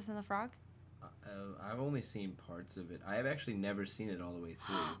that, Princess and the Frog? I've only seen parts of it. I have actually never seen it all the way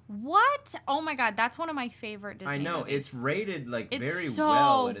through. What? Oh my god, that's one of my favorite Disney I know movies. it's rated like It's very so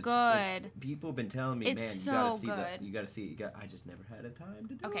well. And good. People have been telling me, It's man, you so gotta see good. that. You gotta see it. I just never had a time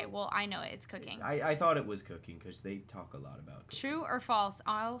to do it. Okay, well, I know it. It's cooking. I thought it was cooking because they talk a lot about cooking. True or false?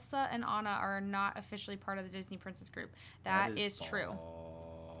 Elsa and Anna are not officially part of the Disney Princess group. That is true.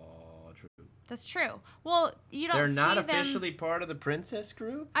 True. That's true. Well, you don't They're not see them. officially part of the princess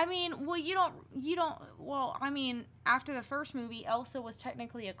group? I mean, well, you don't, well, I mean, after the first movie, Elsa was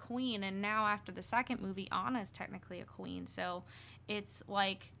technically a queen, and now after the second movie, Anna's technically a queen, so it's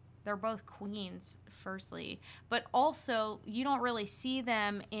like, they're both queens, firstly, but also, you don't really see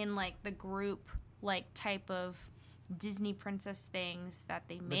them in, like, the group, like, type of Disney princess things that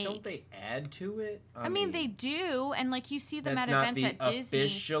they make. But don't they add to it? I mean, they do, and, like, you see them that's at events at not the Disney.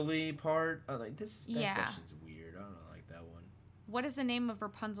 officially part. Like that Yeah. question's weird. I don't like that one. What is the name of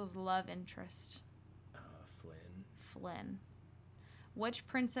Rapunzel's love interest? Flynn. Flynn. Which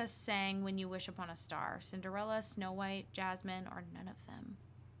princess sang When You Wish Upon a Star? Cinderella, Snow White, Jasmine, or none of them?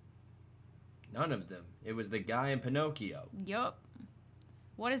 None of them. It was the guy in Pinocchio. Yup.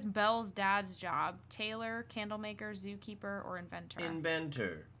 What is Belle's dad's job? Tailor, candlemaker, zookeeper, or inventor?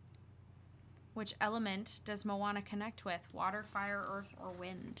 Inventor. Which element does Moana connect with? Water, fire, earth, or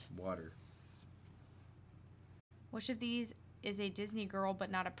wind? Water. Which of these is a Disney girl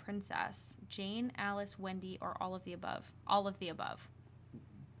but not a princess? Jane, Alice, Wendy, or all of the above? All of the above.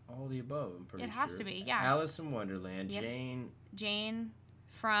 All the above, I'm pretty sure. It has to be, yeah. Alice in Wonderland. Yep. Jane.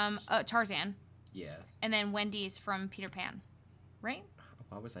 From Tarzan. Yeah. And then Wendy's from Peter Pan. Right?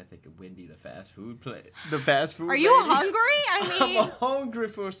 Why was I thinking Wendy, the fast food The fast food Are you lady? hungry? I mean, I'm hungry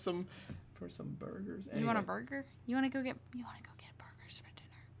for some burgers. you want a Anyway, burger? You want to go get burgers for dinner?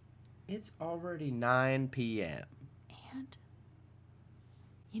 It's already 9 p.m. And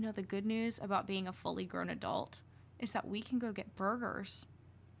you know the good news about being a fully grown adult is that we can go get burgers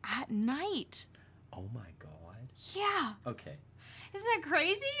at night. Oh my god. Yeah. Okay. Isn't that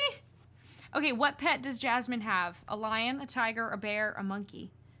crazy? Okay, what pet does Jasmine have? A lion, a tiger, a bear, a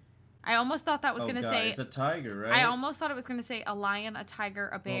monkey? I almost thought that was going to say... it's a tiger, right? I almost thought it was going to say a lion, a tiger,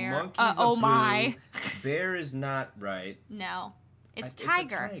 a bear. Well, monkey's oh, a my. Bear is not right. No. It's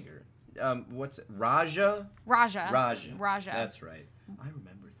tiger. It's a tiger. What's it? Raja? Raja. Raja. That's right. I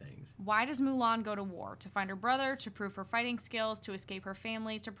remember things. Why does Mulan go to war? To find her brother, to prove her fighting skills, to escape her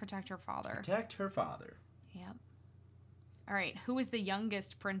family, to protect her father. Protect her father. Yep. All right. Who is the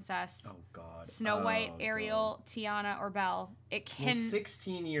youngest princess? Oh, God. Snow White, Ariel, Tiana, or Belle? It can. Well,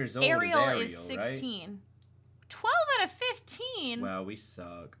 16 years old Ariel is Ariel, is 16. Right? 12 out of 15? Wow, we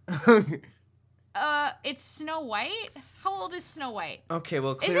suck. It's Snow White? How old is Snow White? Okay,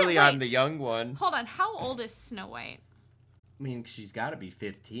 well, clearly I'm the young one. Hold on. How old is Snow White? I mean, she's got to be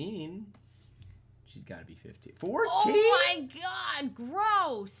 15. She's got to be 15. 14? Oh, my God.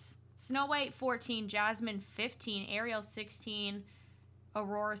 Gross. Snow White, 14. Jasmine, 15. Ariel, 16.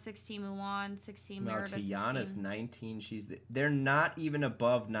 Aurora, 16. Mulan, 16. Merida, 16. Tiana's 19. They're not even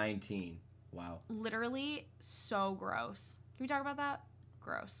above 19. Wow. Literally so gross. Can we talk about that?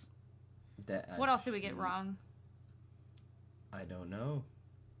 Gross. What else did we get wrong? I don't know.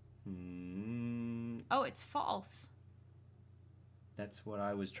 Oh, it's false. That's what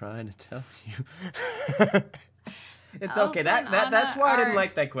I was trying to tell you. It's okay. That's why I didn't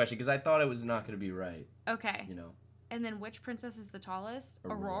like that question, because I thought it was not going to be right. Okay. You know. And then which princess is the tallest?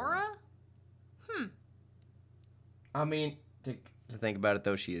 Aurora? I mean, to think about it,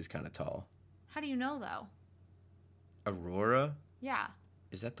 though, she is kind of tall. How do you know, though? Aurora? Yeah.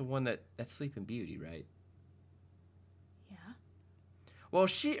 Is that the one that's Sleeping Beauty, right? Yeah. Well,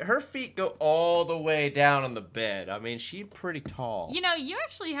 her feet go all the way down on the bed. I mean, she's pretty tall. You know, you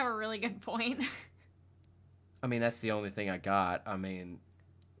actually have a really good point. I mean, that's the only thing I got. I mean...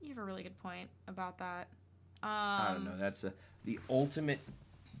 You have a really good point about that. I don't know. That's the ultimate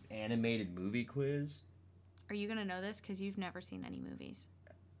animated movie quiz. Are you going to know this? Because you've never seen any movies.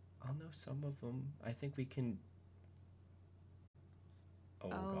 I'll know some of them. I think we can...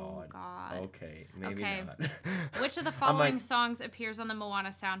 Oh, God. Okay, maybe not. Which of the following songs appears on the Moana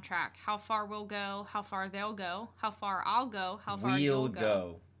soundtrack? How Far We'll Go, How Far They'll Go, How Far I'll Go, How Far You'll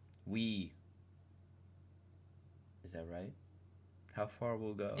Go. We. Is that right? How far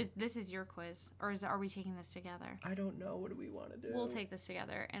we'll go? This is your quiz, or are we taking this together? I don't know. What do we want to do? We'll take this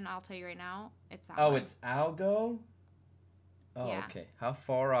together, and I'll tell you right now, it's that one. one. It's I'll go? Oh, yeah. Okay. How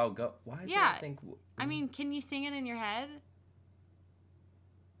far I'll go? Why is that think... I mean, can you sing it in your head?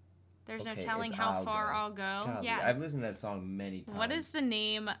 There's no telling how far I'll go. Golly, yeah. I've listened to that song many times. What is the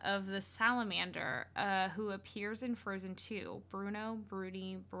name of the salamander who appears in Frozen 2? Bruno,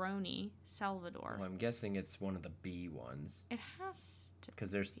 Broody, Brony, Salvador. Well, I'm guessing it's one of the B ones. It has to be.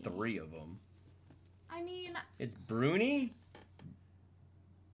 Because there's 3 of them. I mean... It's Bruni?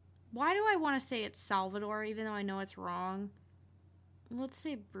 Why do I want to say it's Salvador, even though I know it's wrong? Let's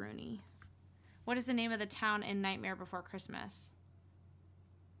say Bruni. What is the name of the town in Nightmare Before Christmas?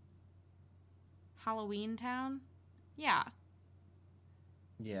 Halloween Town? Yeah.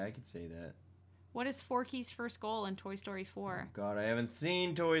 Yeah, I could say that. What is Forky's first goal in Toy Story 4? Oh, God, I haven't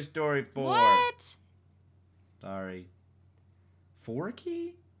seen Toy Story 4. What? Sorry.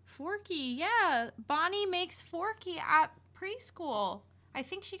 Forky? Forky, yeah. Bonnie makes Forky at preschool. I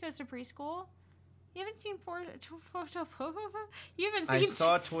think she goes to preschool. You haven't seen You haven't seen... I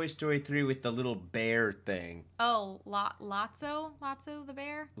saw Toy Story 3 with the little bear thing. Oh, Lotso? Lotso the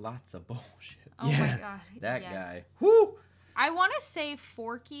bear? Lots of bullshit. Oh my God. That guy. Whoo! I want to say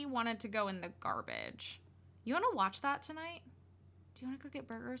Forky wanted to go in the garbage. You want to watch that tonight? Do you want to go get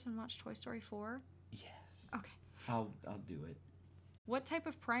burgers and watch Toy Story 4? Yes. Okay. I'll do it. What type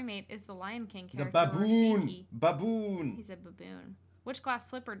of primate is the Lion King He's a character? baboon. Rafiki? Baboon. He's a baboon. Which glass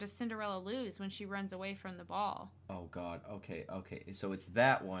slipper does Cinderella lose when she runs away from the ball? Oh God. Okay. So it's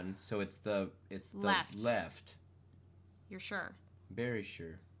that one. So it's the left. You're sure? Very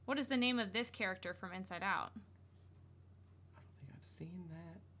sure. What is the name of this character from Inside Out? I don't think I've seen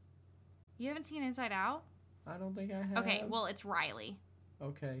that. You haven't seen Inside Out? I don't think I have. Okay, well, it's Riley.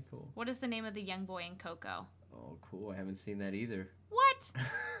 Okay, cool. What is the name of the young boy in Coco? Oh, cool. I haven't seen that either. What?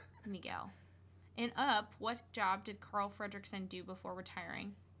 Miguel. In Up, what job did Carl Fredricksen do before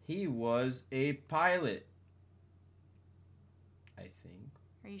retiring? He was a pilot. I think.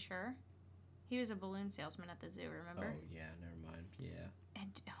 Are you sure? He was a balloon salesman at the zoo, remember? Oh, yeah, never mind. Yeah.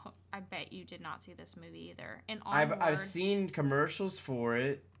 And I bet you did not see this movie either. And Onward, I've seen commercials for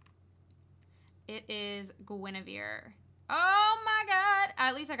it. It is Guinevere. Oh my God!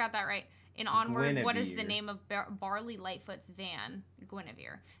 At least I got that right. In Onward, Guinevere. What is the name of Barley Lightfoot's van?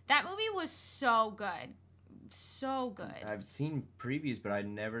 Guinevere. That movie was so good. So good. I've seen previews, but I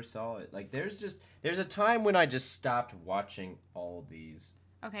never saw it. Like, there's a time when I just stopped watching all these.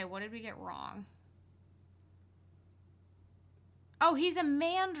 Okay, what did we get wrong? Oh, he's a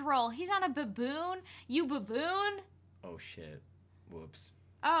mandrill. He's not a baboon. You baboon? Oh, shit. Whoops.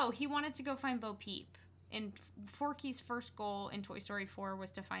 Oh, he wanted to go find Bo Peep. And Forky's first goal in Toy Story 4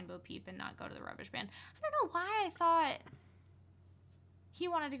 was to find Bo Peep and not go to the rubbish bin. I don't know why I thought he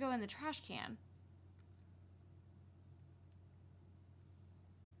wanted to go in the trash can.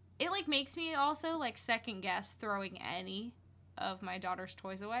 It, like, makes me also, like, second guess throwing any of my daughter's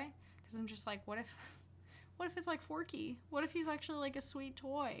toys away. Because I'm just like, what if it's like Forky? What if he's actually, like, a sweet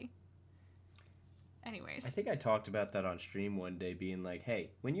toy? Anyways. I think I talked about that on stream one day, being like,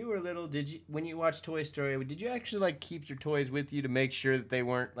 hey, when you were little, when you watched Toy Story, did you actually, like, keep your toys with you to make sure that they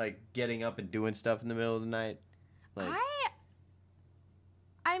weren't, like, getting up and doing stuff in the middle of the night? Like,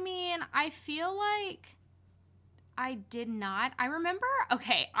 I mean, I feel like I did not. I remember,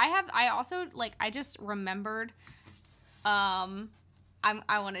 okay, I also, like, I just remembered,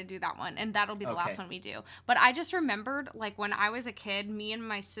 I want to do that one, and that'll be the last one we do. But I just remembered, like, when I was a kid, me and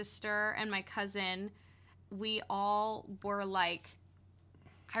my sister and my cousin, we all were, like,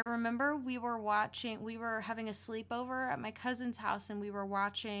 I remember we were having a sleepover at my cousin's house, and we were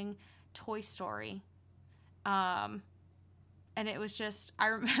watching Toy Story. And it was just,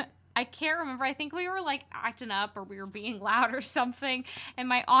 I can't remember. I think we were, like, acting up or we were being loud or something. And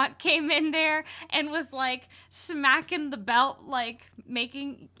my aunt came in there and was, like, smacking the belt, like,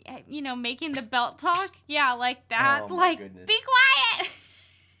 making the belt talk. Yeah, like that. Oh, like, goodness. Be quiet.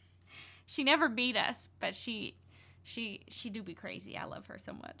 She never beat us, but she do be crazy. I love her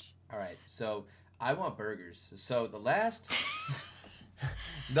so much. All right, so I want burgers. So the last...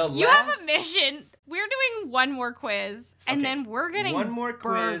 You have a mission. We're doing one more quiz, and then we're getting one more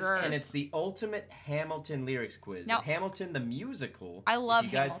quiz, burgers. and it's the ultimate Hamilton lyrics quiz. Now, Hamilton the musical. I love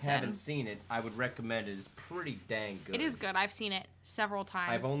If you guys Hamilton. haven't seen it, I would recommend it. It's pretty dang good. It is good. I've seen it several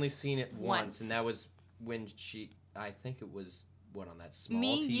times. I've only seen it once, and that was when I think it was, on that small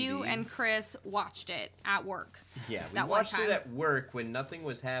Me, TV. you, and Chris watched it at work. Yeah, we watched it at work when nothing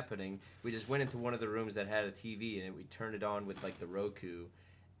was happening. We just went into one of the rooms that had a TV, and we turned it on with, like, the Roku.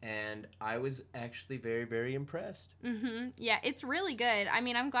 And I was actually very, very impressed. Mm-hmm. Yeah, it's really good. I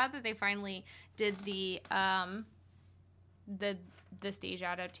mean, I'm glad that they finally did the stage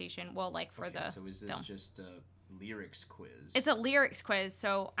adaptation. Well, like, for the so is this film. just a lyrics quiz? It's a lyrics quiz,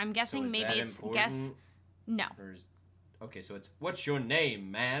 so I'm guessing is maybe that it's important? No. Okay, so it's, what's your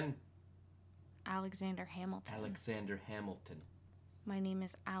name, man? Alexander Hamilton. Alexander Hamilton. My name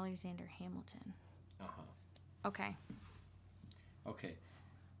is Alexander Hamilton. Uh-huh. Okay. Okay.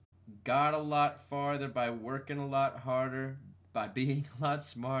 Got a lot farther by working a lot harder, by being a lot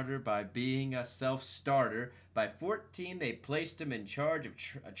smarter, by being a self-starter. By 14, they placed him in charge of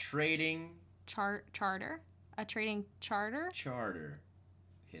a trading... Charter? A trading charter? Charter.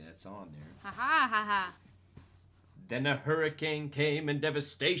 Okay, that's on there. Ha ha ha ha. Then a hurricane came and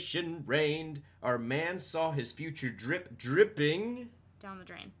devastation reigned. Our man saw his future dripping... Down the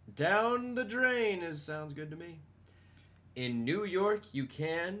drain. Down the drain. Sounds good to me. In New York, you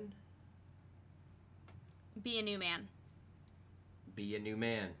can... Be a new man. Be a new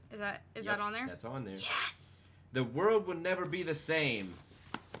man. Is that on there? That's on there. Yes! The world will never be the same.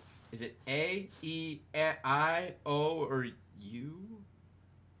 Is it A, E, I, O, or U?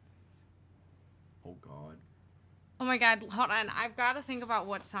 Oh, God. Oh, my God. Hold on. I've got to think about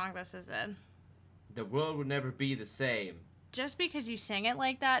what song this is in. The world will never be the same. Just because you sing it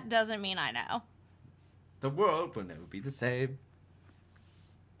like that doesn't mean I know. The world will never be the same.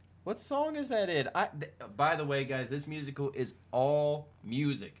 What song is that in? By the way, guys, this musical is all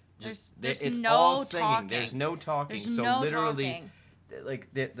music. There's it's no all singing. talking. There's no talking. There's so no literally, talking.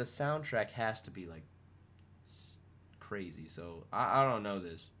 like the soundtrack has to be like crazy. So I don't know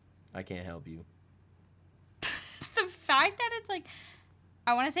this. I can't help you. The fact that it's like,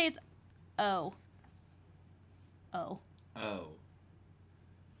 I want to say it's O. O. Oh.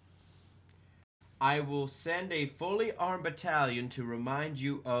 I will send a fully armed battalion to remind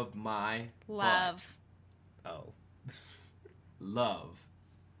you of my Love. butt. Oh. Love.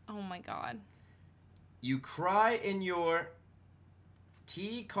 Oh my God. You cry in your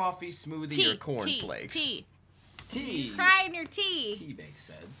tea, coffee, smoothie, or cornflakes. Tea. Tea. You cry in your tea. Tea makes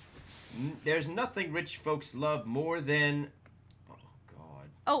sense. There's nothing rich folks love more than... Oh, God.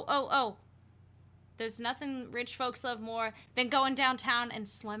 Oh. There's nothing rich folks love more than going downtown and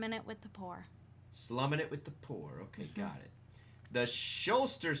slumming it with the poor. Slumming it with the poor. Okay, got it. The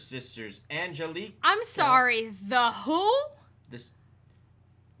Schuster sisters, Angelique... I'm sorry, the who?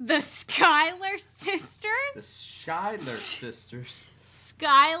 The Skylar sisters? The Schuyler sisters.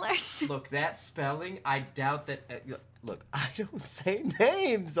 Skylar sisters. Look, that spelling, I doubt that... look, I don't say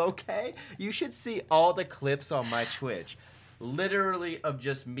names, okay? You should see all the clips on my Twitch. Literally of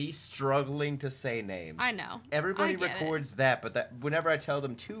just me struggling to say names. I know. Everybody records that, but that whenever I tell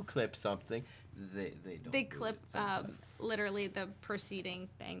them to clip something, they don't. They clip literally the preceding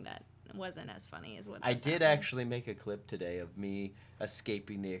thing that wasn't as funny as what I did actually make a clip today of me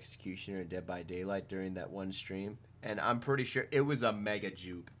escaping the executioner in Dead by Daylight during that one stream, and I'm pretty sure it was a mega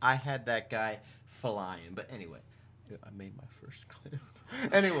juke. I had that guy flying, but anyway, I made my first clip.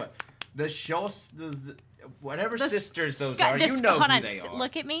 Anyway, the show, whatever sisters those are, you know who they are.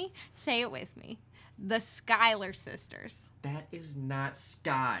 Look at me. Say it with me. The Skylar sisters. That is not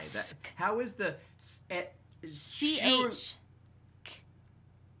Sky. How is the CH?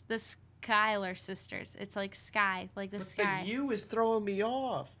 The Skylar sisters. It's like sky, like the sky. The U is throwing me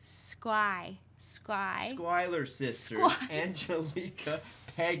off. Sky. Skylar sisters. Angelica,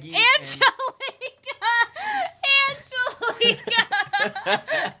 Peggy. Angelica.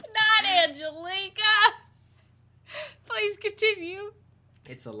 Not Angelica. Please continue.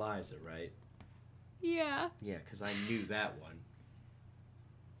 It's Eliza, right? Yeah. Yeah, because I knew that one.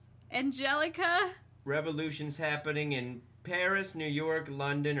 Angelica. Revolution's happening in Paris, New York,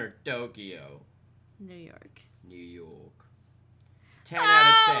 London, or Tokyo? New York. 10 out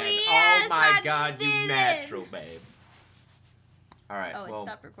of 10. Yes, oh my I God, you did natural, babe. All right, it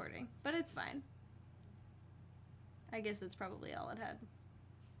stopped recording, but it's fine. I guess that's probably all it had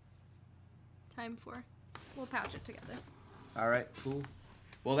time for. We'll pouch it together. All right, cool.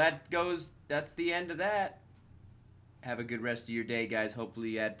 Well, that's the end of that. Have a good rest of your day, guys. Hopefully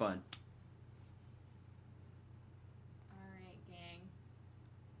you had fun. All right, gang.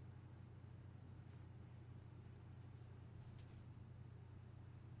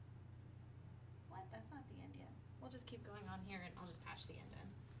 What? That's not the end yet. We'll just keep going on here and I'll just patch the end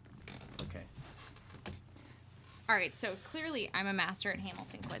in. Okay. All right, so clearly I'm a master at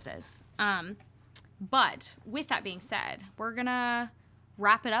Hamilton quizzes. But with that being said, we're going to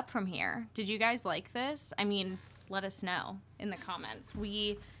wrap it up from here. Did you guys like this? I mean, let us know in the comments.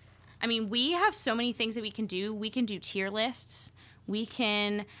 We have so many things that we can do. We can do tier lists. We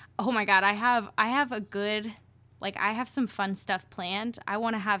can, oh my God, I have some fun stuff planned. I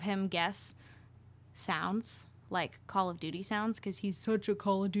want to have him guess sounds, like Call of Duty sounds, because he's such a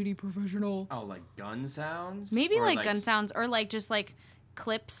Call of Duty professional. Oh, like gun sounds? Maybe like gun sounds, or like just like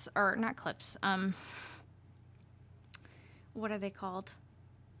clips, or not clips. What are they called?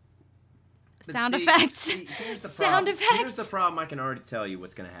 Sound effects. Here's the Sound problem. effects. Here's the problem. I can already tell you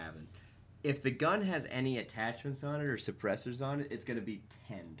what's going to happen. If the gun has any attachments on it or suppressors on it, it's going to be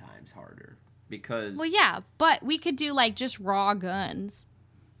 10 times harder. Because... Well, yeah, but we could do, like, just raw guns.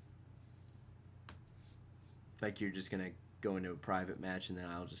 Like, you're just going to go into a private match and then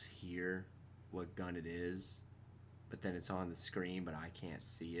I'll just hear what gun it is. But then it's on the screen, but I can't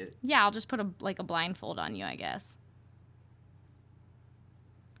see it. Yeah, I'll just put a blindfold on you, I guess.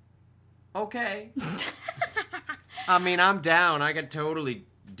 Okay. I mean, I'm down. I could totally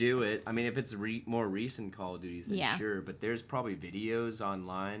do it. I mean, if it's more recent Call of Duties, then sure. But there's probably videos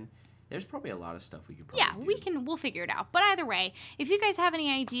online. There's probably a lot of stuff we could probably do. We'll figure it out. But either way, if you guys have any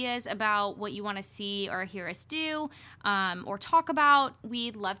ideas about what you want to see or hear us do or talk about,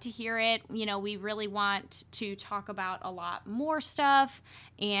 we'd love to hear it. You know, we really want to talk about a lot more stuff,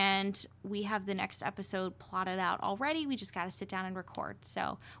 and we have the next episode plotted out already. We just got to sit down and record.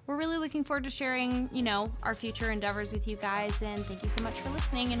 So we're really looking forward to sharing, you know, our future endeavors with you guys, and thank you so much for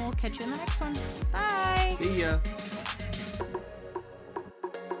listening, and we'll catch you in the next one. Bye! See ya!